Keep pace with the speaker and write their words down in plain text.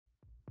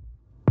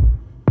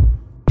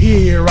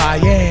here I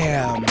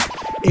am,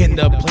 in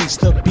the place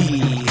to be.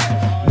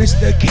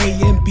 Mr. K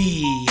and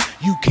B,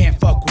 you can't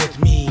fuck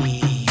with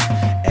me.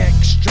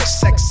 Extra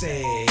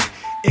sexy,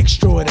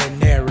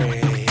 extraordinary.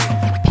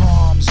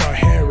 Palms are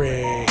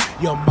hairy,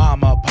 your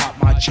mama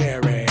popped my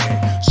cherry.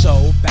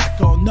 So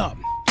back on up,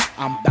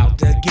 I'm about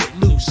to get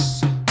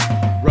loose.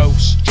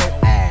 Roast your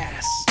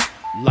ass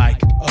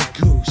like a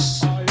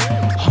goose.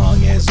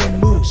 Hung as a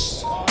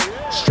moose,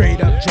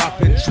 straight up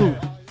dropping truth.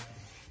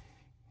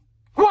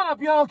 What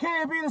up, y'all?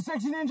 KAB, the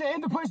Sexy Ninja,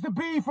 in the place to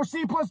be for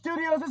C+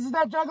 Studios. This is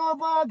that Juggalo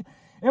vlog,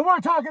 and we're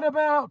talking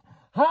about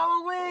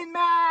Halloween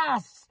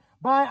masks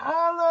by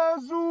Allah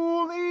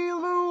Zulu.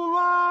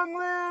 Long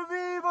live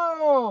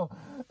evil.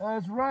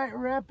 That's right,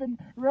 reppin'.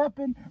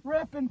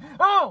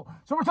 Oh,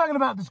 so we're talking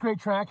about this great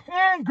track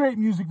and great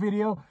music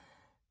video.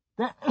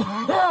 That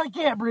I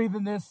can't breathe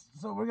in this,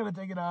 so we're gonna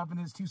take it off, and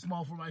it's too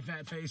small for my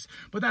fat face,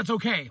 but that's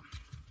okay.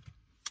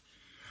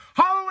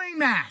 Halloween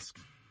mask,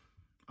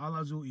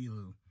 Allah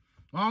Zulu.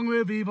 Long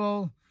live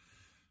evil.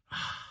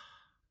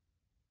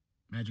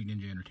 Magic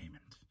Ninja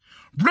Entertainment,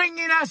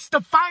 bringing us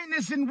the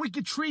finest in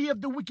wicketry of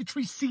the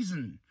wicketry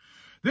season.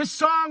 This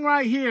song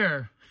right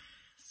here,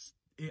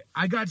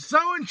 I got so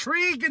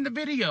intrigued in the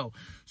video,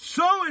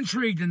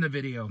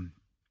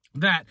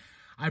 that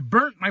I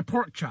burnt my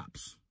pork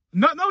chops.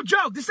 No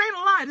joke. This ain't a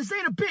lie. This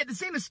ain't a bit.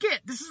 This ain't a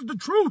skit. This is the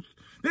truth.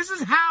 This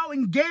is how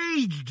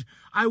engaged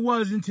I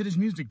was into this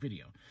music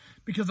video.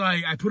 Because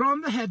I put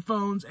on the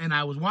headphones and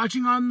I was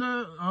watching on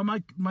the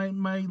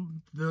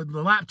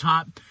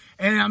laptop,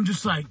 and I'm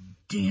just like,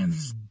 damn, this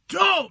is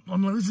dope.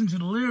 I'm listening to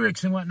the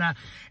lyrics and whatnot,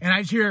 and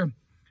I just hear,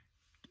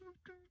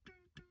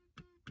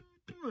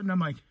 and I'm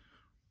like,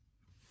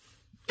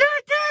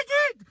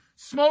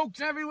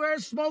 smokes everywhere,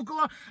 smoke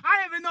alarm.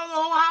 I didn't even know the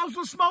whole house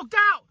was smoked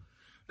out.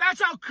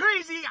 That's how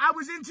crazy I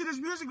was into this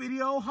music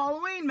video,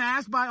 Halloween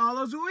Mask by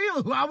Allah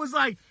Zulu. I was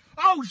like,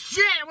 oh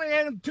shit,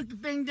 and took the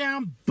thing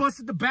down,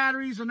 busted the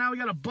batteries, so now we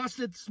got a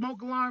busted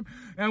smoke alarm,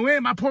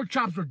 and my pork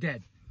chops were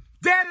dead.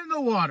 Dead in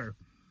the water.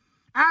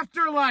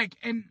 After like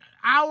an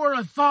hour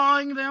of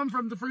thawing them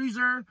from the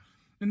freezer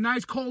in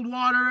nice cold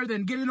water,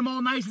 then getting them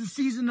all nice and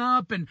seasoned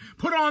up, and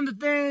put on the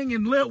thing,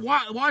 and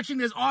watching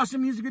this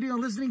awesome music video,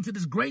 and listening to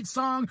this great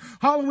song,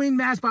 Halloween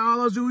Mask by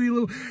Allah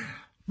Zulu,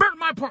 burnt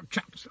my pork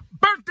chops.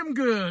 Burnt them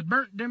good.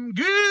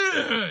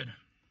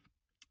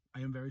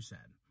 I am very sad,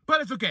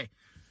 but it's okay.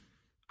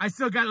 I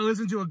still got to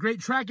listen to a great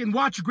track and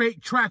watch a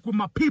great track with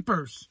my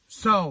peepers.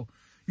 So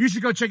you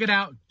should go check it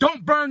out.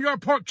 Don't burn your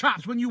pork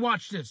chops when you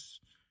watch this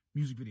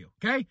music video,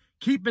 okay?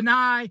 Keep an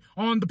eye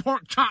on the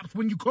pork chops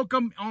when you cook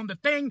them on the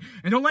thing,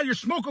 and don't let your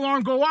smoke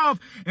alarm go off,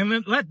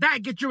 and let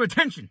that get your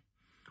attention,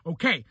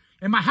 okay?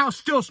 And my house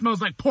still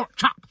smells like pork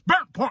chops.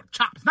 Burnt pork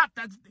chops. Not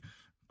that...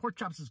 Pork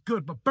chops is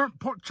good, but burnt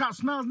pork chop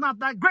smells not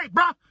that great,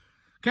 bruh.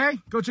 Okay?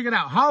 Go check it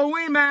out.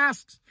 Halloween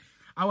masks.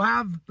 I will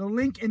have the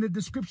link in the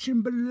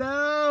description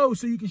below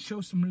so you can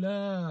show some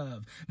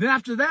love. Then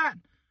after that,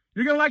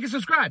 you're going to like and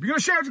subscribe. You're going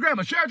to share it with your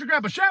grandma. Share it with your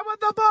grandma. Share it with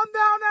the bum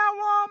down at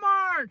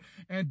Walmart.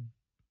 And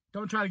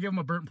don't try to give him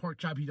a burnt pork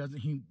chop. He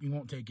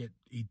won't take it.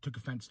 He took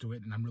offense to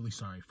it, and I'm really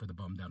sorry for the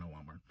bum down at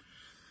Walmart.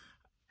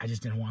 I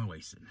just didn't want to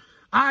waste it.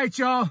 All right,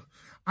 y'all.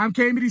 I'm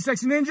KMD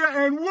Sexy Ninja,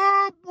 and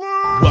whoop,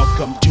 whoop.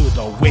 Welcome to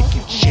the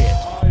wicked shit.